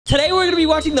Today we're gonna be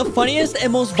watching the funniest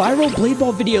and most viral blade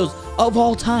ball videos of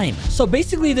all time. So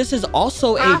basically this is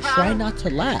also a try not to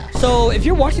laugh. So if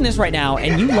you're watching this right now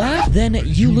and you laugh, then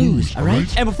you lose, all right?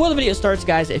 And before the video starts,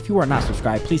 guys, if you are not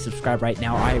subscribed, please subscribe right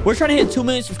now, all right? We're trying to hit 2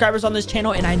 million subscribers on this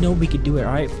channel, and I know we could do it,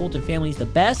 all right? Foltyn family is the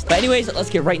best. But anyways, let's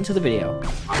get right into the video.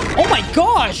 Oh my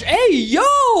gosh, hey, yo!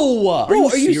 Bro,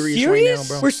 are you serious? Right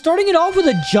now, bro? We're starting it off with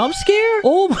a jump scare?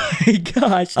 Oh my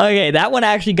gosh. Okay, that one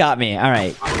actually got me. All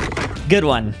right, good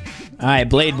one. All right,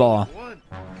 blade ball.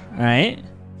 All right,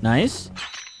 nice.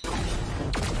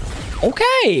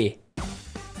 Okay. All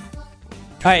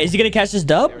right, is he gonna catch this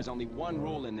dub? There's only one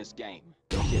rule in this game.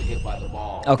 Don't get hit by the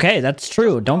ball. Okay, that's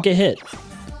true. Don't get hit.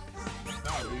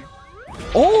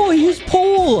 Oh, he used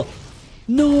pole.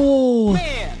 No.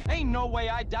 Man, ain't no way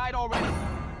I died already.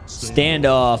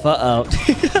 Standoff. Uh-oh.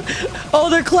 Oh,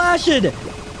 they're clashing.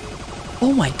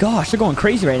 Oh my gosh, they're going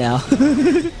crazy right now.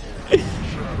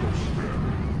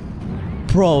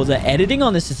 Bro, the editing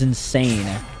on this is insane.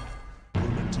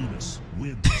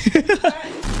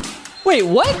 Wait,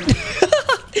 what?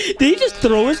 Did he just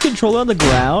throw his controller on the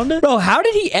ground? Bro, how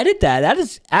did he edit that? That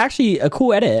is actually a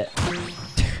cool edit.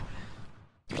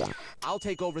 I'll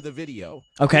take over the video.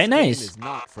 Okay, this nice. Game is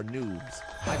not for noobs.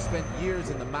 I've spent years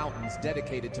in the mountains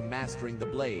dedicated to mastering the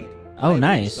blade. Oh, I've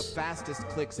nice. reached the fastest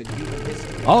clicks in human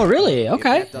history. Oh, really?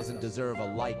 Okay. If that doesn't deserve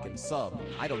a like and sub,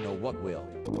 I don't know what will.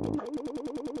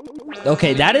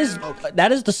 Okay, that is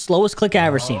the slowest click I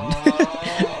ever seen.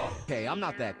 Okay, I'm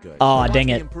not that good. Oh, Watch dang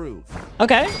me it. improve.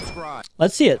 Okay, Subscribe.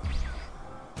 let's see it.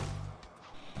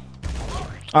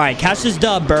 All right, catch this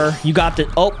dub, Burr. You got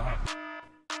this. Oh,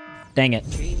 dang it.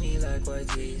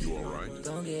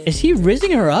 Is he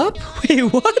rizzing her up? Wait,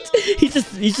 what? He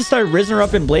just started rizzing her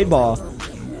up in blade ball.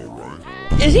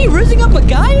 Is he rizzing up a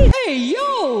guy? Hey,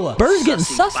 yo! Burr's getting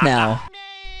sus now.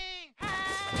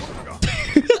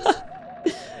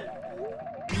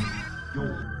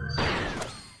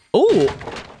 Oh,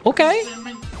 okay.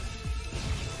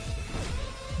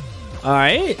 All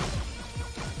right.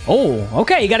 Oh,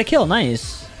 okay. You got a kill.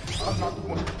 Nice.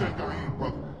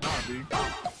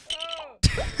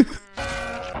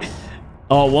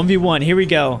 Oh, 1v1. Here we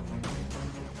go.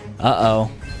 Uh-oh.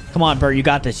 Come on, Bert. You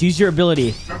got this. Use your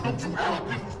ability.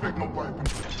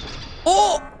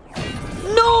 Oh!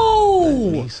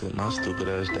 No! Sit my stupid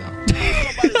ass down.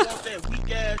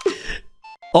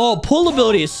 Oh, pull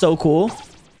ability is so cool.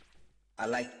 I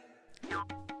like.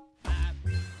 All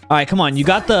right, come on. You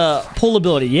got the pull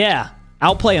ability. Yeah.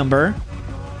 Outplay him, Burr.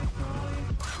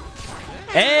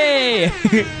 Hey!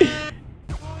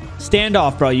 Stand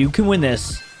off, bro. You can win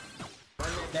this.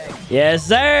 Yes,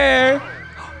 sir.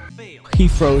 He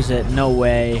froze it. No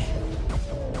way.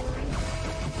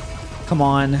 Come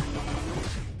on.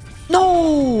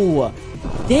 No!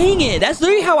 Dang it. That's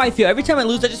literally how I feel. Every time I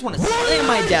lose, I just want to slam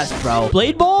my desk, bro.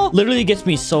 Blade ball literally gets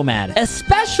me so mad.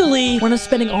 Especially when I'm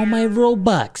spending all my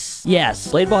Robux.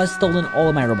 Yes, blade ball has stolen all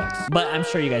of my Robux. But I'm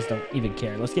sure you guys don't even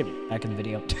care. Let's get back in the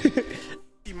video.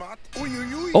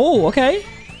 Oh, okay.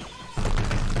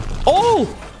 Oh!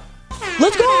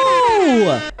 Let's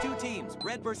go! 2 teams,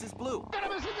 red versus blue.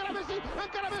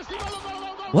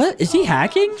 What? Is he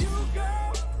hacking?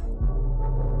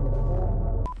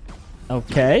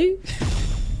 Okay.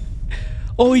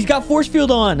 Oh, he's got force field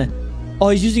on. Oh,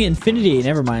 he's using infinity.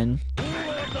 Never mind.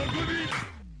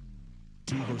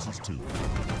 2 versus 2.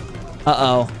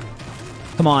 Uh-oh.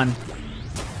 Come on.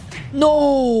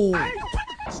 No!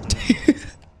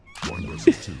 1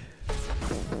 versus 2.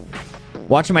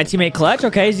 Watching my teammate clutch.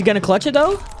 Okay, is he gonna clutch it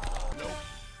though?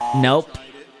 Nope.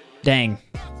 Dang.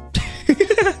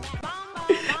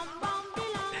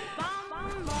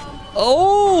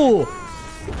 Oh!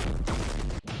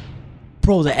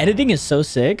 Bro, the editing is so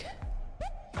sick.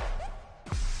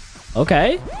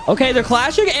 Okay. Okay, they're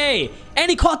clashing. Hey, and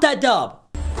he caught that dub.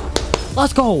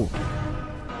 Let's go.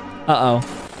 Uh-oh.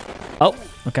 Oh,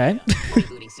 okay.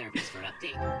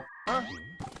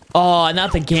 Oh,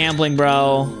 not the gambling,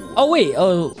 bro. Oh, wait.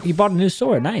 Oh, he bought a new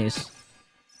sword. Nice.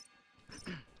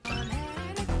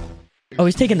 Oh,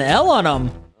 he's taking the L on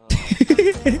him.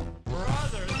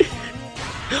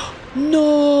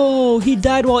 No, he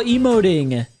died while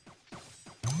emoting.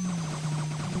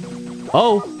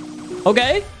 Oh,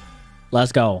 okay.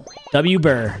 Let's go. W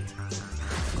Burr.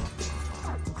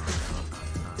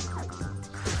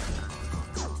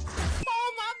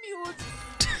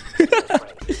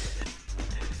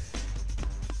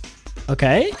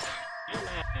 Okay.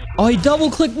 Oh, he double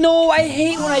clicked. No, I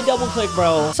hate when I double click,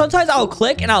 bro. Sometimes I'll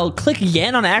click and I'll click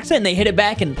again on accident and they hit it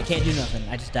back and I can't do nothing.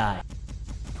 I just die.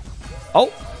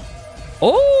 Oh.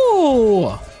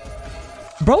 Oh.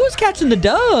 Bro is catching the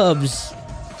dubs.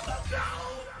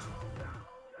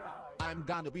 I'm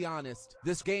gonna be honest.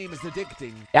 This game is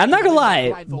addicting. I'm not gonna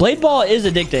lie. Blade Ball is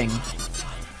addicting.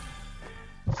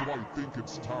 So I think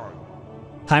it's time.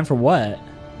 Time for what?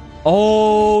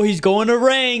 Oh, he's going to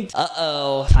ranked.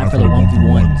 Uh-oh. Time for the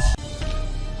 1v1s.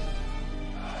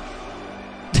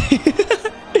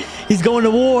 He's going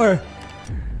to war.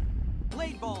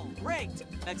 Blade Ball, ranked.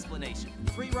 Explanation.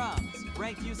 3 rounds.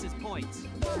 Rank uses points.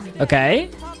 Okay.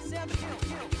 Top 7.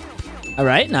 All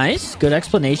right, nice. Good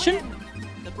explanation.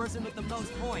 The person with the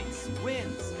most points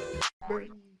wins.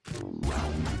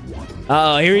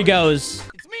 Uh-oh, here he goes.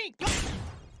 It's me.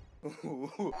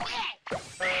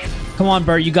 Come on,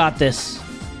 Burr, you got this.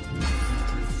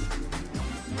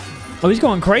 Oh, he's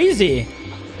going crazy.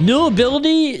 New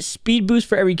ability, speed boost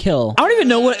for every kill. I don't even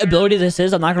know what ability this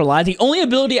is. I'm not gonna lie. The only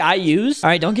ability I use, all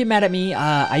right, don't get mad at me.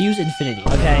 I use infinity,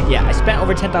 okay? Yeah, I spent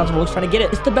over 10,000 Robux trying to get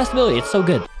it. It's the best ability. It's so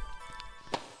good.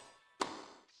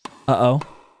 Uh-oh.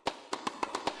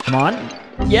 Come on.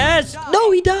 Yes!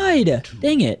 No, he died!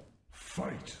 Dang it.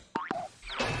 Fight.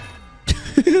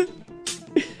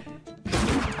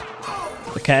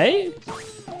 Okay.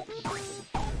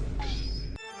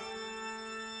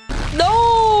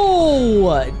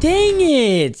 No! Dang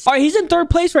it! All right, he's in 3rd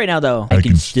place right now, though. I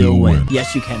can still win.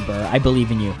 Yes, you can, Burr. I believe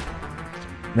in you.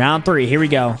 Round 3. Here we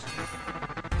go.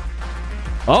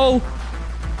 Oh.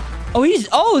 Oh,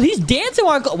 he's dancing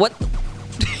while... What?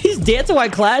 He's dancing while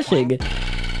clashing.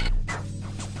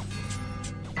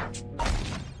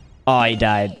 Oh, he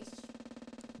died.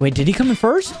 Wait, did he come in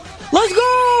first? Let's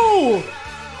go!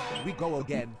 We go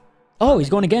again. Oh, he's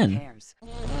going again.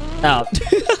 Oh.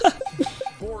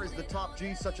 4 is the top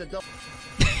G, such a double.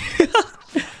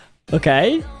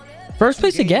 Okay. First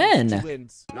place again.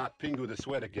 Not Pingu the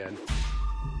Sweat again.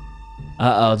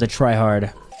 Uh-oh, the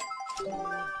tryhard.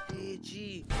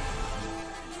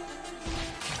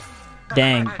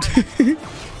 Dang.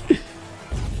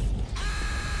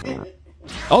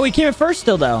 Oh, he came in first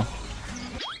still, though.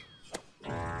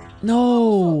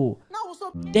 No.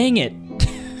 Dang it.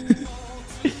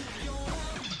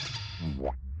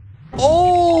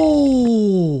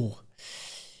 Oh.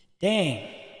 Dang.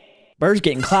 Bird's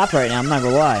getting clapped right now. I'm not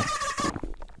gonna lie.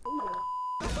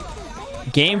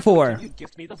 Game 4. You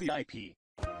gift me the VIP.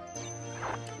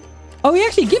 Oh, he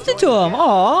actually gifted to him.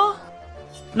 Aw.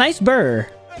 Nice Burr.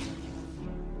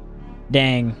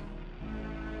 Dang.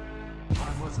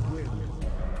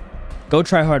 Go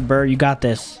try hard, Burr. You got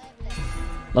this.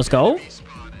 Let's go.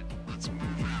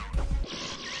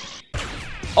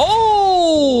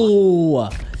 Oh!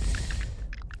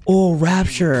 Oh,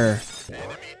 Rapture.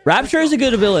 Rapture is a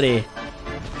good ability.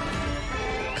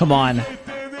 Come on.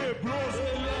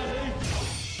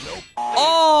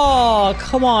 Oh,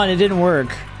 come on. It didn't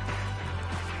work.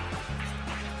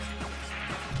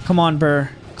 Come on, Burr.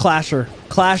 Clasher.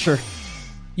 Clasher.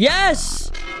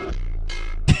 Yes!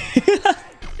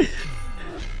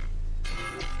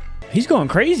 He's going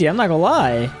crazy. I'm not gonna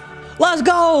lie. Let's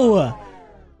go!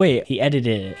 Wait, he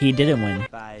edited it. He didn't win.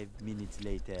 5 minutes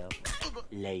later.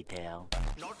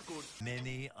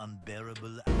 Many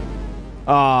unbearable.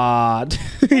 Aw.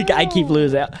 I keep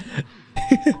losing.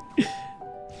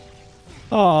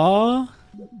 Aw.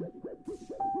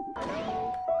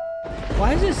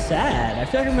 Why is this sad? I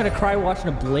feel like I'm gonna cry watching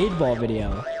a Blade Ball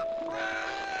video.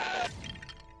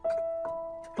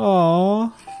 Aw.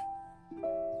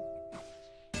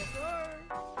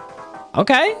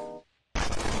 Okay.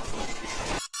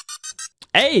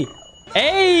 Hey!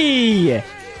 Hey!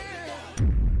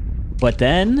 But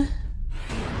then...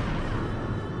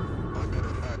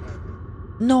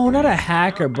 No, not a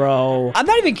hacker, bro. I'm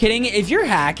not even kidding. If you're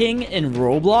hacking in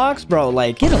Roblox, bro,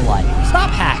 like, get a life.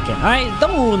 Stop hacking, all right?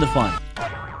 Don't ruin the fun.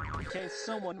 Can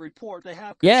someone report the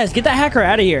hacker? Yes, get that hacker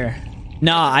out of here.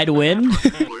 Nah, I'd win.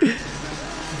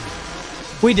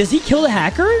 Wait, does he kill the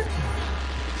hacker?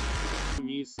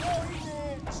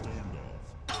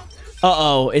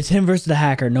 Uh-oh, it's him versus the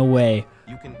hacker. No way.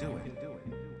 You can do it.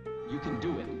 You can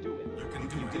do it.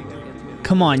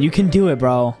 Come on, you can do it,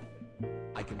 bro.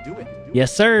 I can do it.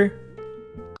 Yes, sir.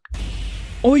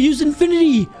 Oh, he used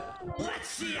infinity.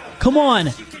 Come on.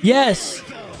 Yes.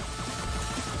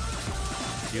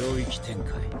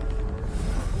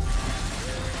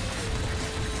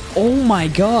 Oh my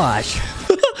gosh.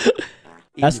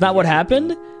 That's not what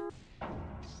happened?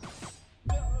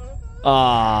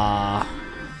 Ah.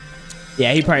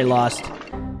 Yeah, he probably lost.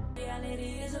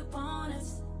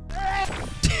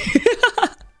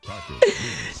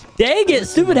 Dang it,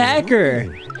 stupid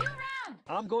hacker.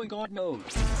 I'm going God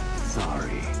mode.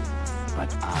 Sorry,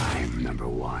 but I'm number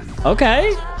 1.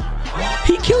 Okay.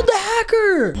 He killed the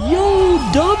hacker. Yo,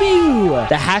 W.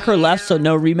 The hacker left, so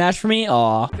no rematch for me.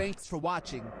 Aw. Thanks for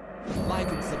watching. Like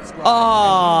and subscribe.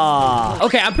 Oh,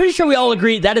 okay. I'm pretty sure we all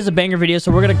agree that is a banger video,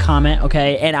 so we're gonna comment,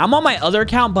 okay? And I'm on my other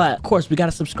account, but of course we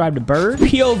gotta subscribe to Bird.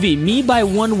 POV, me by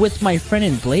one with my friend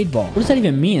in Blade Ball. What does that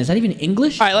even mean? Is that even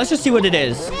English? All right, let's just see what it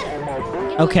is.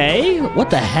 Okay, what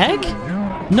the heck?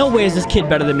 No way is this kid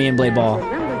better than me in Blade Ball.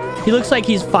 He looks like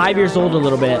he's 5 years old a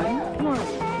little bit.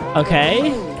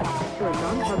 Okay.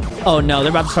 Oh no,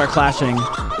 they're about to start clashing.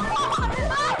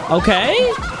 Okay.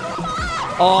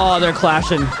 Oh, they're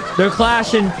clashing. They're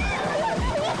clashing.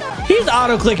 He's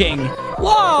auto-clicking.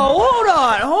 Whoa,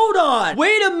 hold on.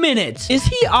 Wait a minute. Is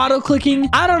he auto-clicking?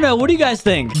 I don't know. What do you guys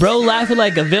think? Bro laughing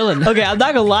like a villain. Okay, I'm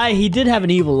not gonna lie. He did have an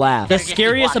evil laugh. The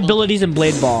scariest abilities in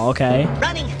Blade Ball, okay?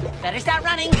 Running. Better start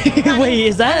running. Wait,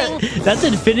 is that... That's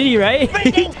Infinity, right?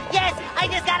 Sprinting. Yes, I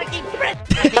just gotta keep sprinting.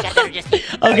 I think I better just keep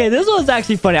sprinting. Okay, this one's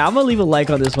actually funny. I'm gonna leave a like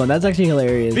on this one. That's actually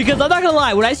hilarious. Because I'm not gonna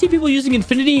lie, when I see people using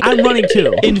Infinity, I'm running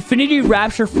too. Infinity,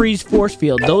 Rapture, Freeze, Force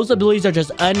Field. Those abilities are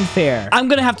just unfair. I'm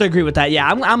gonna have to agree with that. Yeah,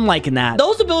 I'm liking that.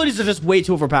 Those abilities are just way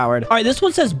too overpowered. All right, this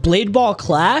one says Blade Ball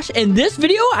Clash. And this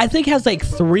video, I think, has like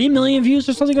 3 million views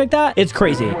or something like that. It's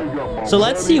crazy. So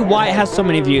let's see why it has so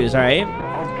many views, all right?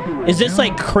 Is this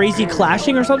like crazy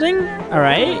clashing or something? All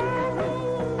right.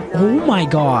 Oh my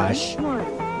gosh.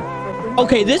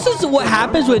 Okay, this is what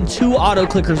happens when 2 auto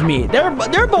clickers meet. They're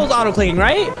both auto clicking,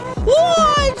 right?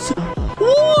 What?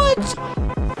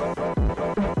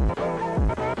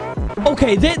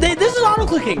 Okay, this is auto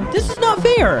clicking. This is not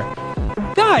fair,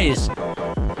 guys.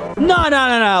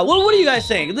 No. What do you guys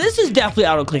think? This is definitely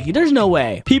auto clicking. There's no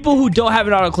way. People who don't have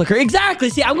an auto clicker. Exactly.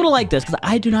 See, I'm gonna like this because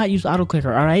I do not use auto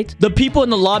clicker. All right. The people in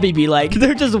the lobby be like,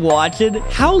 they're just watching.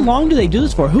 How long do they do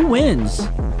this for? Who wins?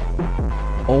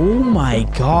 Oh my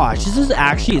gosh, this is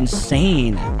actually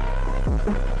insane.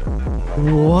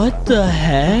 What the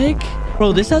heck?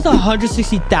 Bro, this has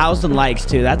 160,000 likes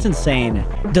too. That's insane.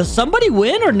 Does somebody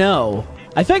win or no?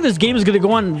 I feel like this game is going to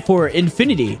go on for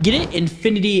infinity. Get it?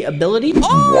 Infinity ability?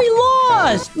 Oh, he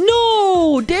lost!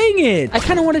 No, dang it. I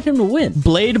kind of wanted him to win.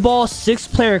 Blade Ball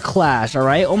 6-player clash, all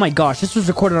right? Oh my gosh, this was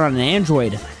recorded on an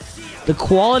Android. The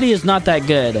quality is not that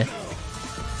good.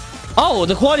 Oh,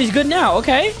 the quality is good now.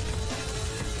 Okay.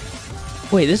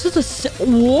 Wait, this is a...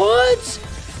 What?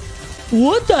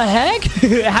 What the heck?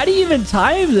 How do you even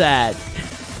time that?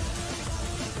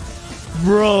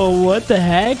 Bro, what the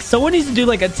heck? Someone needs to do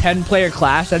like a 10-player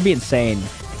clash. That'd be insane.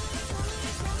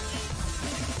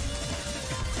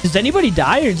 Does anybody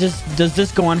die or just does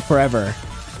this go on forever?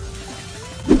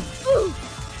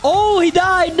 Oh, he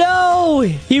died. No,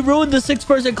 he ruined the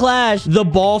 6-person clash. The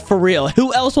ball for real.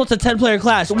 Who else wants a 10-player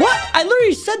clash? What? I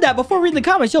literally said that before reading the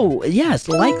comments. Yo, yes,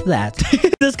 like that.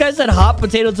 This guy said hot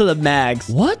potato to the max.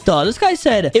 What the? This guy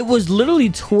said it was literally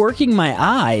twerking my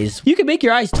eyes. You can make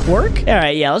your eyes twerk? All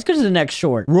right, yeah, let's go to the next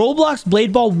short. Roblox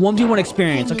Blade Ball 1v1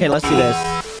 experience. Okay, let's see this.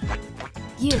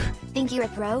 You think you're a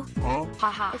pro?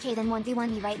 Haha. Okay, then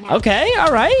 1v1 me right now. Okay,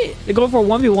 all right. They're going for a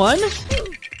 1v1.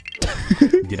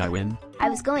 Did I win? I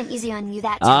was going easy on you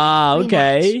that time. Ah,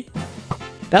 okay.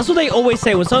 That's what they always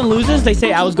say. When someone loses, they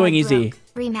say I was going easy.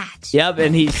 Rematch. Yep,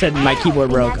 and he said my keyboard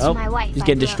broke. Oh, he's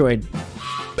getting destroyed.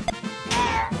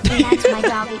 Rematch, my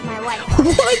dog ate my Wi-Fi.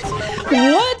 What?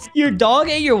 What? Your dog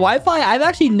ate your Wi-Fi? I've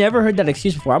actually never heard that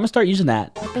excuse before. I'm gonna start using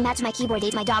that. Rematch, my keyboard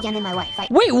ate my dog and then my Wi-Fi.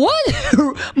 Wait,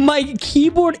 what? My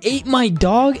keyboard ate my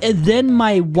dog and then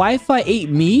my Wi-Fi ate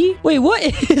me? Wait, what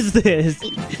is this?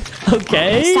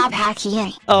 Okay. Stop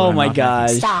hacking. Oh my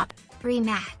gosh. Stop.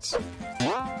 Rematch.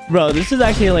 Bro, this is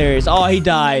actually hilarious. Oh, he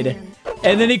died.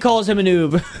 And then he calls him a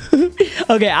noob.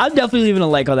 Okay, I'm definitely leaving a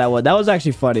like on that one. That was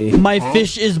actually funny. My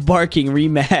fish is barking.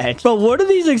 Rematch. Bro, what are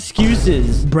these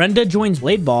excuses? Brenda joins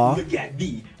Blade Ball. Look at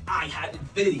me. I have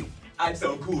infinity. I'm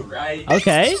so cool, right?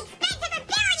 Okay.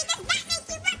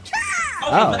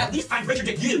 Oh, but at least I'm richer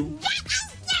than you.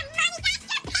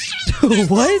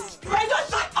 What? Brenda,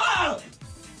 shut up!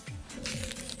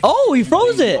 Oh, he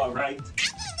froze it. All right.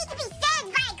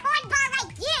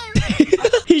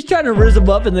 He's trying to rizz him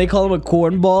up and they call him a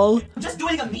cornball. I'm just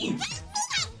doing a meme.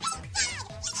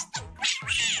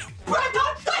 Brenda,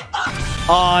 shut up!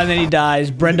 Oh, and then he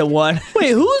dies. Brenda won.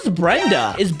 Wait, who's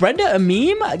Brenda? Is Brenda a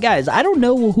meme? Guys, I don't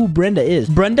know who Brenda is.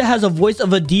 Brenda has a voice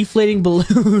of a deflating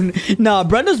balloon. Nah,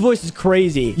 Brenda's voice is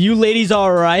crazy. You ladies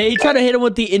all right? Try to hit him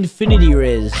with the infinity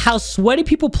riz. How sweaty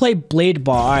people play Blade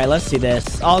Ball. All right, let's see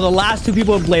this. Oh, the last 2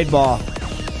 people in Blade Ball.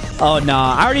 Oh,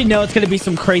 nah. I already know it's going to be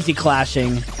some crazy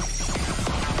clashing.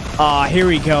 Oh, here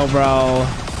we go, bro.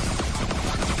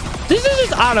 This is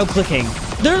just auto-clicking.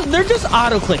 They're just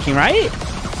auto-clicking, right?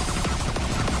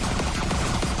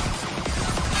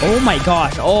 Oh my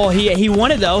gosh. Oh, he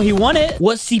won it though. He won it.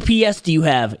 What CPS do you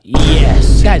have?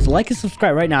 Yes. Guys, like and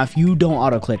subscribe right now if you don't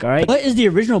auto-click, all right? What is the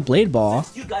original blade ball?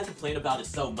 You guys complain about it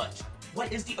so much.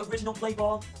 What is the original blade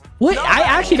ball? What? I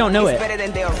actually don't know it. Better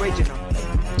than the original.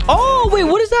 Oh, wait,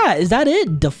 what is that? Is that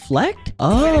it? Deflect?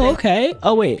 Oh, okay.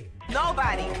 Oh, wait.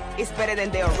 Nobody is better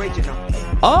than the original.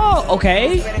 Oh,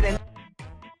 okay.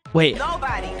 Wait,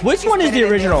 Nobody which one is the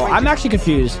original? I'm actually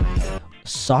confused.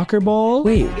 Soccer ball?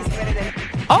 Wait.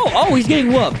 Oh, he's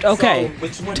getting whooped. Okay. So,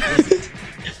 which one is it?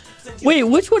 Wait,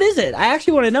 which one is it? I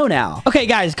actually want to know now. Okay,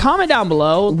 guys, comment down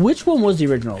below. Which one was the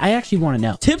original? I actually want to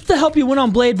know. Tips to help you win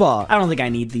on blade ball. I don't think I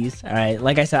need these. All right,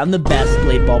 like I said, I'm the best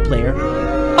blade ball player.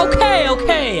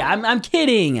 Okay, I'm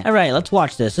kidding. All right, let's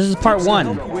watch this. This is part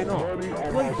 1.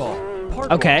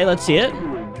 Okay, let's see it.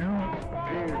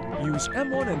 Use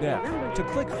M1 and F to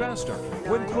click faster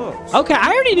when close. Okay,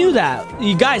 I already knew that.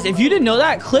 You guys, if you didn't know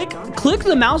that, click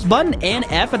the mouse button and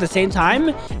F at the same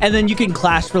time, and then you can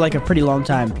clash for like a pretty long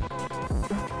time.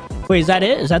 Wait, is that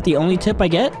it? Is that the only tip I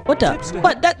get? What the?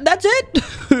 What? That's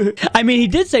it? I mean, he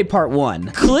did say part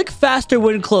 1. Click faster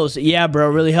when close. Yeah, bro,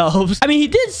 really helps. I mean, he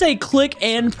did say click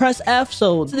and press F,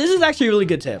 so this is actually a really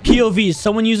good tip. POV,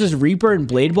 someone uses Reaper and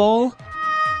Blade Ball.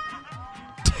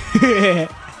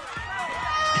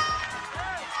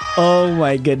 Oh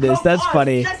my goodness, that's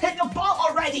funny. Just hit the ball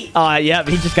already. Yep,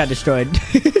 he just got destroyed.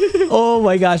 Oh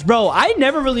my gosh, bro, I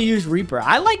never really used Reaper.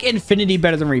 I like Infinity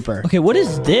better than Reaper. Okay, what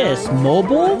is this?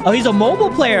 Mobile? Oh, he's a mobile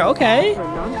player. Okay.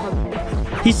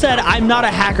 He said, I'm not a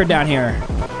hacker down here.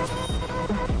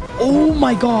 Oh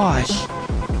my gosh.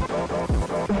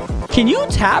 Can you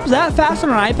tap that fast on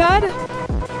an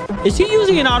iPad? Is he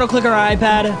using an auto clicker on an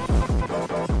iPad?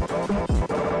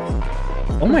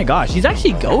 Oh my gosh, he's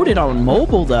actually goated on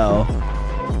mobile though.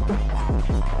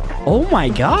 Oh my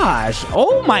gosh.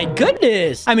 Oh my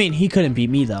goodness. I mean, he couldn't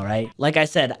beat me though, right? Like I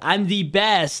said, I'm the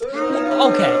best.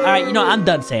 Okay, all right, you know, I'm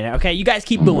done saying it, okay? You guys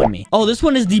keep booing me. Oh, this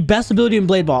one is the best ability in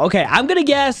Blade Ball. Okay, I'm gonna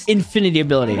guess Infinity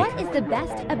ability. What is the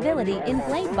best ability in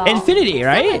Blade Ball? Infinity,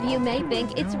 right? Some of you may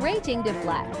think it's Raging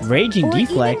Deflect. Raging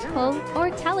Deflect? Or even Pull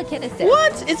or Telekinesis.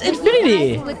 What? It's Infinity.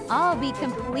 You guys would all be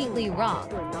completely wrong.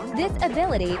 This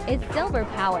ability is silver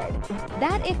powered.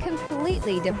 That it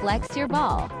completely deflects your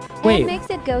ball. Wait. And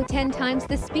makes it go 10 times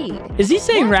the speed. Is he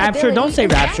saying That Rapture? Don't say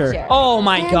ability is Rapture. Oh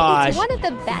my And gosh. It's one of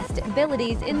the best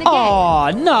abilities in the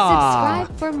Oh, game. nah.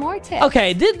 Subscribe for more tips.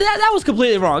 Okay, that was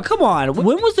completely wrong. Come on.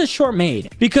 When was this short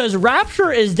made? Because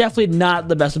Rapture is definitely not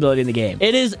the best ability in the game.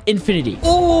 It is Infinity.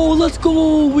 Oh, let's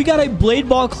go. We got a Blade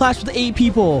Ball clash with 8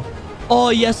 people. Oh,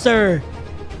 yes, sir.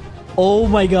 Oh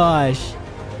my gosh.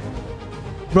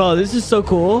 Bro, this is so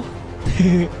cool.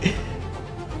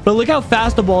 But look how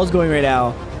fast the ball is going right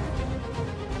now.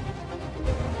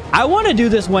 I want to do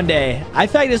this one day. I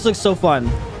feel like this looks so fun.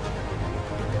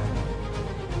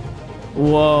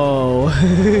 Whoa.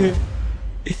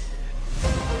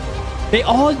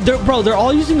 they're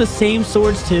all using the same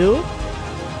swords too.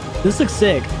 This looks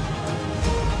sick.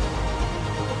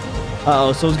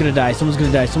 Uh-oh, someone's gonna die. Someone's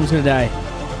gonna die. Someone's gonna die.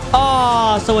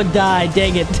 Oh, someone died.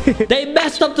 Dang it. They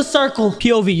messed up the circle.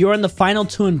 POV, you're in the final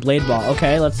 2 in Blade Ball.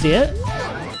 Okay, let's see it.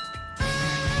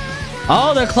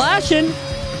 Oh, they're clashing.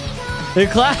 They're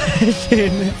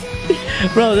clashing.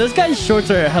 Bro, this guy's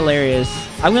shorts are hilarious.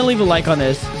 I'm gonna leave a like on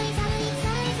this.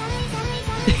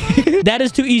 That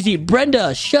is too easy.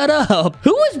 Brenda, shut up.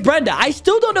 Who is Brenda? I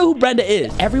still don't know who Brenda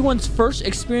is. Everyone's first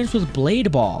experience with Blade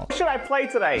Ball. What should I play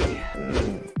today?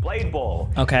 Blade Ball.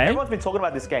 Okay. Everyone's been talking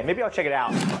about this game. Maybe I'll check it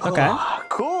out. Okay. Oh,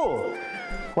 cool.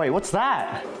 Wait, what's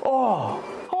that? Oh,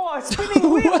 a spinning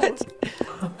wheel. What?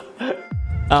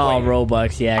 Oh,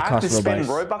 Robux. Yeah, it costs Robux. I have to spend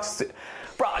Robux. Robux.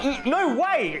 Bro, no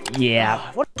way.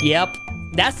 Yeah. Yep.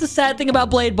 That's the sad thing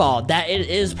about Blade Ball. That it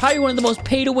is probably one of the most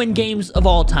pay-to-win games of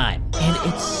all time. And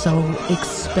it's so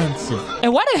expensive.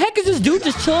 And why the heck is this dude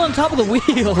just chilling on top of the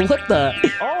wheel? What the?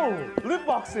 Oh, loot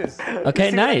boxes. Okay,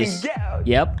 nice.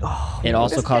 Yep. It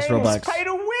also costs Robux. Pay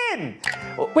to win.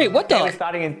 Wait, what the? We're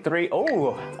starting in 3.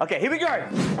 Oh, okay, here we go.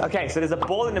 Okay, so there's a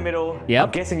ball in the middle. Yep.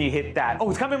 I'm guessing you hit that. Oh,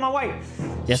 it's coming my way.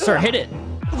 Yes, sir. Hit it.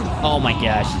 Oh my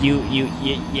gosh. Yeah.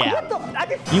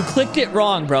 You clicked it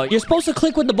wrong, bro. You're supposed to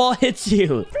click when the ball hits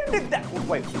you.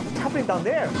 Wait, what's happening down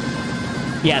there?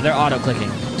 Yeah, they're auto-clicking.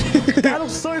 That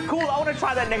looks so cool. I want to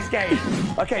try that next game.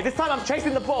 Okay, this time I'm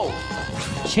chasing the ball.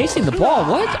 Chasing the ball?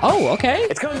 What? Oh, okay.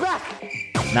 It's coming back.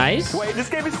 Nice. Wait, this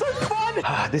game is so fun.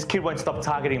 This kid won't stop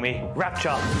targeting me.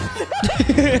 Rapture.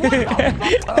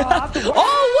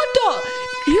 Oh, what the?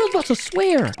 He was about to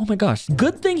swear. Oh my gosh.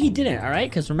 Good thing he didn't, all right?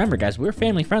 Because remember, guys, we're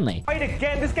family friendly. Wait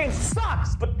again. This game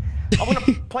sucks, but I want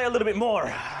to play a little bit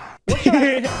more. Bro,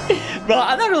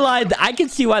 I'm not gonna lie. I can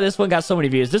see why this one got so many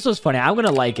views. This was funny. I'm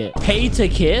gonna like it. Pay to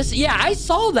kiss? Yeah, I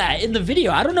saw that in the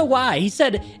video. I don't know why. He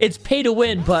said it's pay to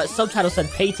win, but subtitle said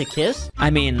pay to kiss.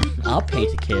 I mean, I'll pay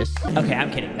to kiss. Okay,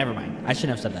 I'm kidding. Never mind. I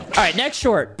shouldn't have said that. All right, next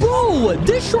short. Bro,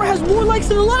 this short has more likes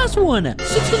than the last one.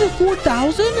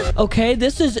 604,000? Okay,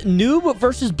 this is Noob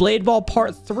versus Blade Ball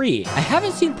Part 3. I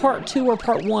haven't seen Part 2 or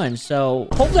Part 1, so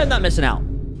hopefully I'm not missing out.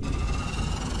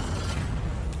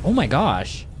 Oh my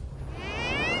gosh.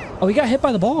 Oh, he got hit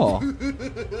by the ball.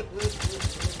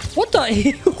 What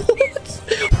the?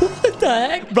 What the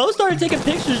heck? Bro started taking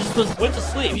pictures, just went to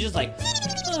sleep. He's just like,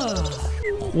 oh.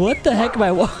 What the heck am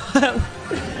I?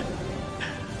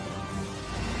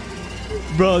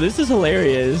 Bro, this is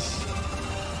hilarious.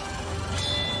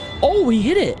 Oh, he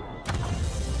hit it.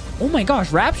 Oh my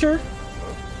gosh, Rapture.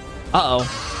 Uh-oh.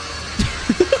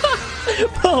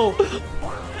 Bro.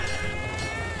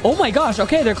 Oh my gosh.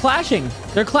 Okay, they're clashing.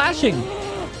 They're clashing.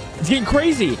 It's getting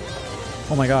crazy.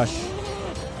 Oh my gosh.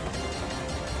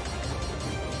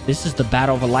 This is the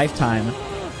battle of a lifetime.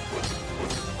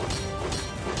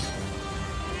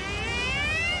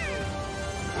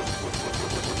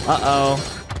 Uh-oh.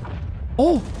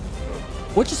 Oh.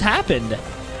 What just happened?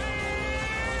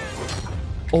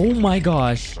 Oh my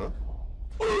gosh.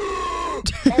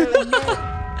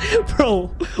 Bro,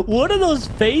 what are those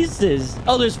faces?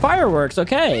 Oh, there's fireworks.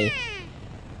 Okay.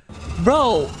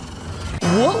 Bro,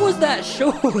 what was that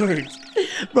short?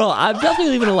 Bro, I'm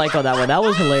definitely leaving a like on that one. That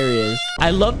was hilarious.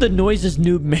 I love the noises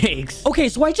Noob makes. Okay,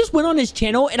 so I just went on his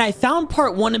channel and I found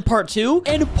Part 1 and Part 2.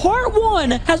 And Part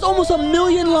 1 has almost 1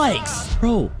 million likes.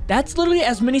 Bro, that's literally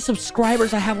as many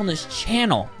subscribers I have on this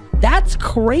channel. That's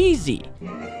crazy. All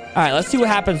right, let's see what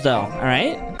happens though. All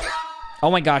right.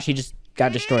 Oh my gosh, he just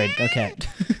got destroyed. Okay.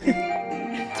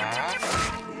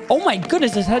 Oh my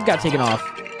goodness, his head got taken off.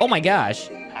 Oh my gosh.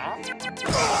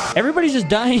 Everybody's just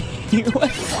dying.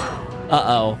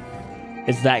 Uh-oh.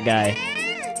 It's that guy.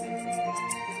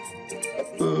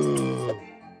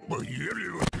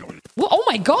 Well, oh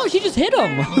my gosh, he just hit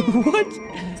him. What?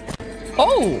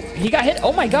 Oh, he got hit.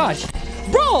 Oh my gosh.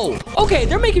 Bro, okay,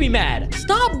 they're making me mad.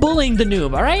 Stop bullying the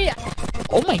noob, all right?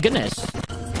 Oh my goodness.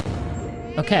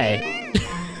 Okay.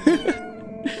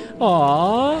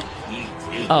 Aww.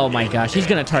 Oh my gosh, he's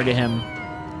gonna target him.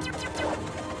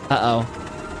 Uh-oh.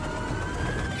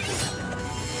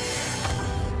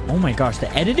 Oh my gosh, the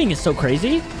editing is so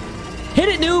crazy. Hit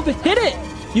it, noob. Hit it.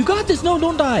 You got this. No,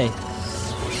 don't die.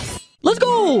 Let's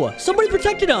go. Somebody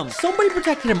protected him. Somebody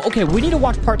protected him. Okay, we need to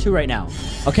watch Part 2 right now.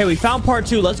 Okay, we found Part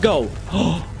 2. Let's go.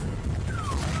 Oh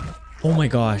my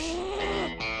gosh.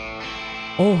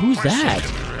 Oh, who's that?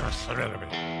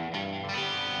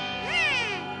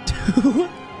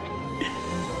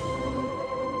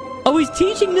 Oh, he's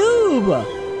teaching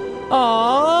noob.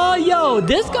 Oh, yo,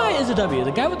 this guy is a W.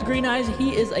 The guy with the green eyes,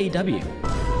 he is a W.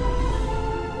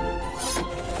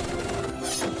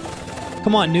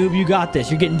 Come on, noob, you got this.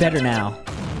 You're getting better now.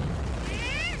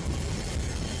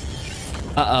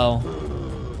 Uh-oh.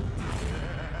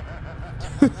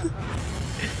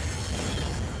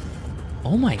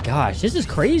 Oh my gosh, this is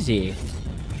crazy.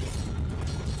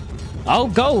 Oh,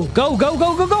 go, go, go,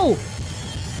 go, go, go.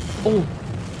 Oh.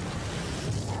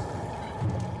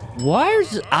 Why are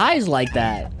his eyes like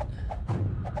that?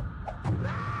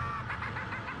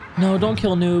 No, don't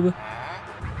kill noob.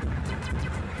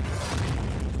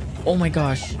 Oh my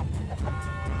gosh.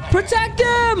 Protect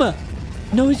him!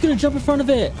 No, he's gonna jump in front of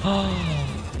it.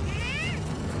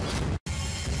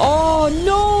 Oh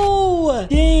no!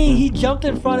 Dang, he jumped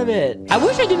in front of it. I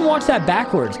wish I didn't watch that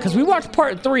backwards, because we watched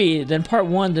Part 3, then Part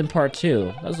 1, then Part 2.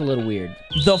 That was a little weird.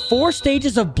 The 4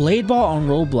 stages of Blade Ball on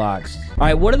Roblox. All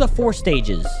right, what are the 4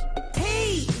 stages?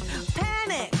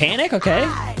 Panic. Panic? Okay.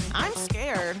 I'm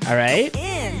scared. All right.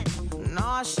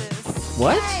 Nauseous.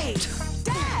 What?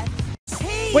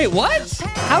 Wait, what?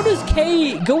 How does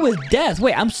K go with death?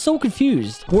 Wait, I'm so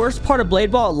confused. Worst part of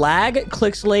Blade Ball, lag,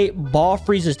 clicks late, ball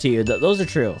freezes to you. Those are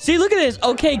true. See, look at this.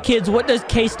 Okay, kids, what does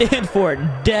K stand for?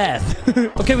 Death.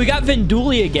 Okay, we got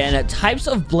Vinduli again. Types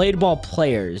of Blade Ball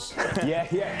players.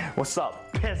 Yeah. What's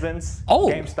up, peasants? Oh.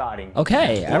 Game starting.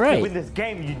 Okay, all right. Win this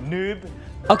game, you noob.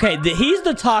 Okay, he's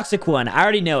the toxic one. I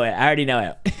already know it.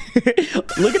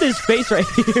 Look at his face right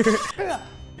here.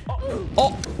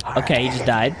 Oh, okay, he just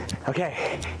died.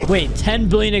 Okay. Wait, 10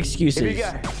 billion excuses. Here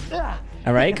we go.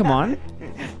 All right, come on.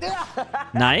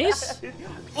 Nice.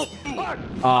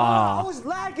 I was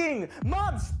lagging.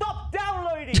 Mom, stop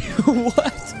downloading.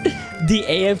 What? The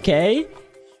AFK?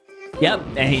 Yep,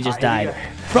 and he just died.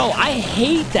 Bro, I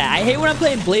hate that. I hate when I'm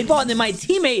playing Blade Ball and then my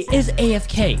teammate is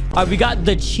AFK. All right, we got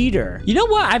the cheater. You know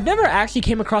what? I've never actually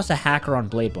came across a hacker on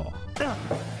Blade Ball.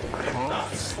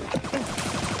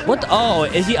 What? Oh,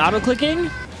 is he auto-clicking?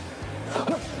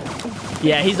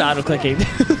 Yeah, he's auto-clicking.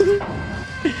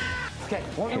 Okay,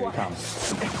 here he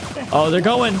comes. Oh, they're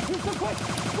going.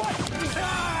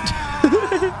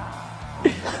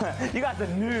 You got the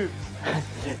noobs.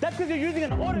 That's because you're using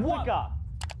an auto-clicker.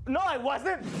 No, I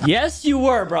wasn't. Yes, you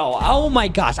were, bro. Oh my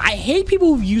gosh. I hate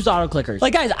people who use auto-clickers.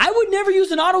 Like, guys, I would never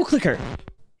use an auto-clicker.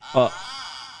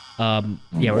 Yeah,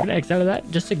 we're gonna X out of that.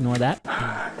 Just ignore that.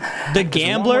 The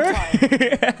gambler.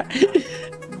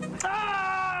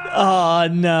 Oh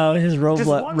no, his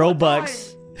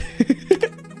Robux.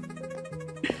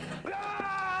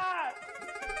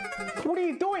 What are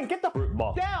you doing? Get the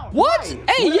down. What?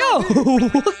 Hey, yo.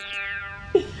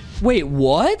 Wait,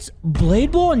 what?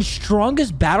 Blade Ball and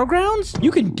Strongest Battlegrounds?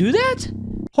 You can do that?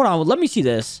 Hold on, let me see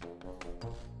this.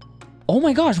 Oh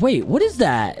my gosh, wait, what is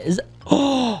that? Is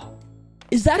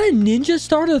that a ninja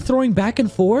starter throwing back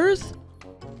and forth?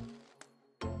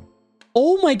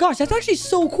 Oh my gosh, that's actually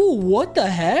so cool. What the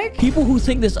heck? People who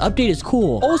think this update is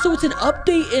cool. Oh, so it's an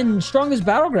update in Strongest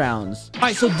Battlegrounds. All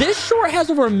right, so this short has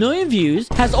over 1 million views,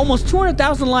 has almost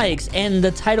 200,000 likes, and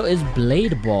the title is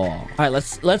Blade Ball. All right,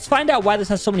 let's find out why this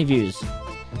has so many views.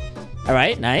 All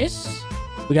right, nice.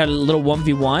 We got a little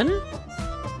 1v1.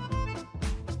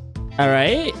 All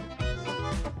right.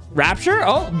 Rapture.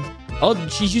 Oh,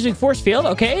 she's using force field.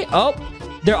 Okay. Oh,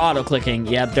 they're auto-clicking.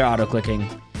 Yep, they're auto-clicking.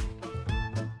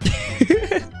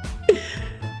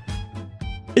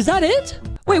 Is that it?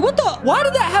 Wait, what the? Why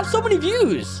did that have so many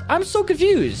views? I'm so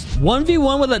confused.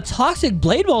 1v1 with a toxic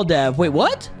Blade Ball dev. Wait,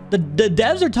 what? The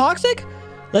devs are toxic?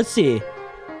 Let's see.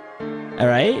 All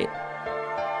right.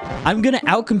 I'm gonna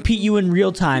outcompete you in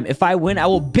real time. If I win, I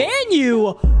will ban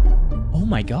you. Oh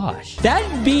my gosh.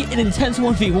 That'd be an intense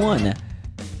 1v1.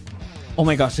 Oh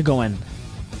my gosh, they're going.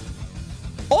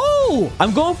 Oh,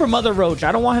 I'm going for Mother Roach.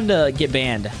 I don't want him to get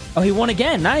banned. Oh, he won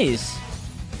again. Nice.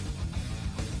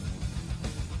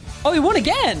 Oh, he won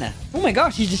again. Oh my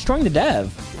gosh, he's destroying the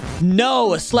dev. No,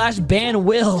 /ban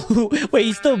Will. Wait,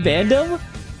 he still banned him?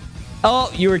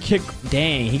 Oh, you were kicked.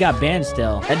 Dang, he got banned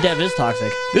still. That dev is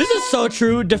toxic. This is so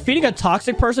true. Defeating a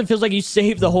toxic person feels like you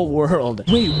saved the whole world.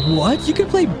 Wait, what? You can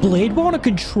play Blade Ball on a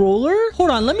controller?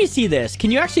 Hold on, let me see this. Can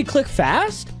you actually click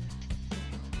fast?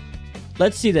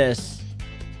 Let's see this.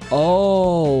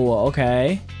 Oh,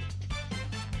 okay.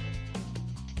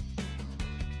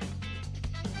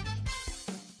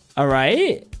 All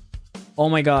right. Oh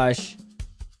my gosh.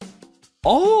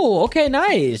 Oh, okay,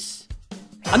 nice.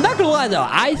 I'm not gonna lie though.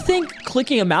 I think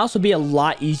clicking a mouse would be a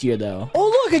lot easier though. Oh,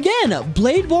 look again.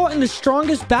 Blade Ball in the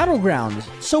Strongest Battlegrounds.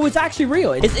 So it's actually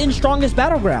real. It's in Strongest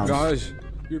Battlegrounds. Guys,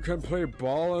 you can play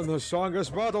ball in the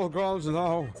Strongest Battlegrounds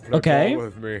now. Play okay. Ball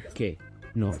with me. Okay.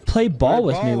 No. Play ball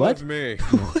with me. What? With me.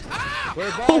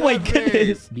 Oh my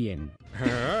goodness. Bien.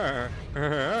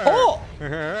 Oh!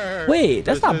 Wait,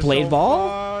 that's not Blade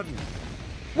Ball.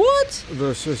 What?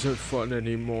 This isn't fun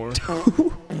anymore.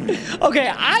 Okay,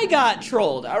 I got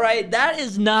trolled. All right, that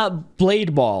is not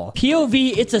Blade Ball.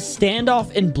 POV, it's a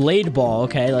standoff in Blade Ball.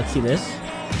 Okay, let's see this.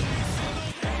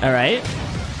 All right.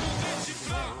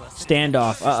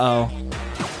 Standoff. Uh-oh.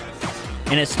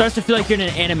 And it starts to feel like you're in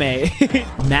an anime.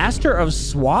 Master of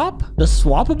Swap? The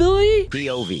swap ability?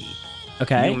 POV.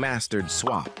 Okay. You mastered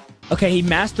swap. Okay, he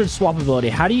mastered swap ability.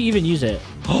 How do you even use it?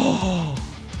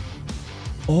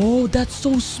 Oh, that's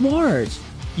so smart.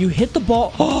 You hit the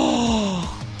ball.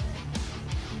 Oh,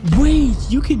 wait,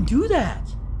 you can do that.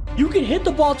 You can hit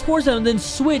the ball towards them and then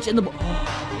switch and the ball.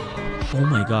 Oh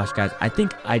my gosh, guys. I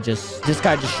think this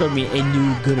guy just showed me a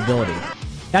new good ability.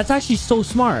 That's actually so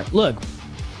smart. Look.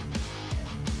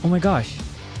 Oh my gosh.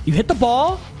 You hit the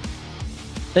ball,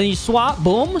 then you swap,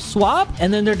 boom, swap,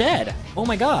 and then they're dead. Oh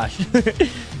my gosh.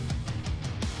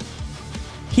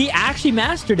 He actually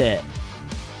mastered it.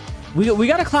 We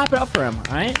gotta clap it up for him,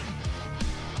 all right?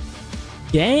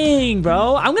 Dang,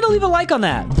 bro. I'm gonna leave a like on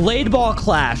that. Blade Ball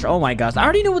Clash. Oh my gosh. I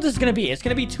already know what this is gonna be. It's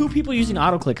gonna be 2 people using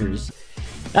auto clickers.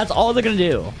 That's all they're gonna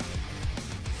do.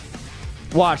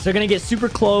 Watch. They're gonna get super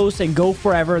close and go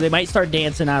forever. They might start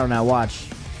dancing. I don't know. Watch.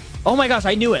 Oh my gosh.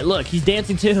 I knew it. Look, he's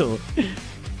dancing too.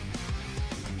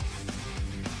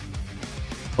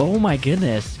 Oh my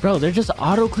goodness. Bro, they're just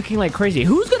auto clicking like crazy.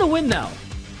 Who's gonna win though?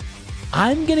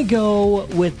 I'm gonna go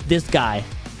with this guy.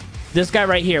 This guy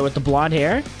right here with the blonde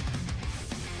hair.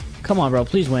 Come on, bro.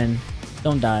 Please win.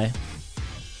 Don't die.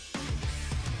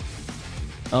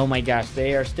 Oh my gosh.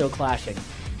 They are still clashing.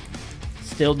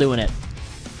 Still doing it.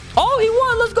 Oh, he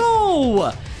won. Let's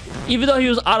go. Even though he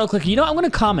was auto-clicking. You know, I'm gonna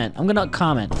comment.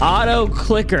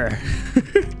 Auto-clicker.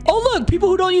 Oh, look. People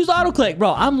who don't use auto-click.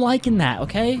 Bro, I'm liking that,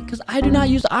 okay? Because I do not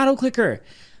use auto-clicker.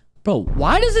 Bro,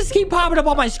 why does this keep popping up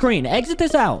on my screen? Exit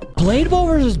this out. Blade ball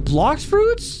versus blocks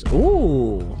fruits?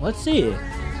 Ooh, let's see.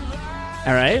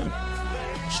 All right.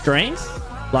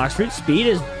 Strength, blocks fruit, speed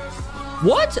is...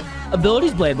 What?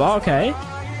 Abilities, blade ball, okay.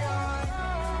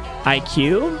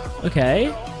 IQ,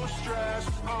 okay.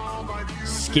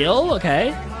 Skill,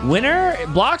 okay. Winner,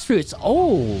 blocks fruits.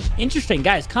 Oh, interesting.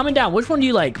 Guys, comment down. Which one do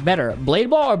you like better, blade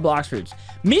ball or blocks fruits?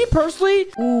 Me personally,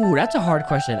 ooh, that's a hard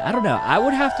question. I don't know. I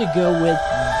would have to go with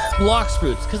blocks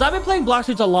fruits because I've been playing blocks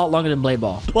fruits a lot longer than blade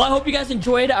ball. Well, I hope you guys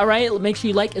enjoyed. All right, make sure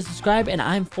you like and subscribe. And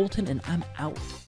I'm Foltyn, and I'm out.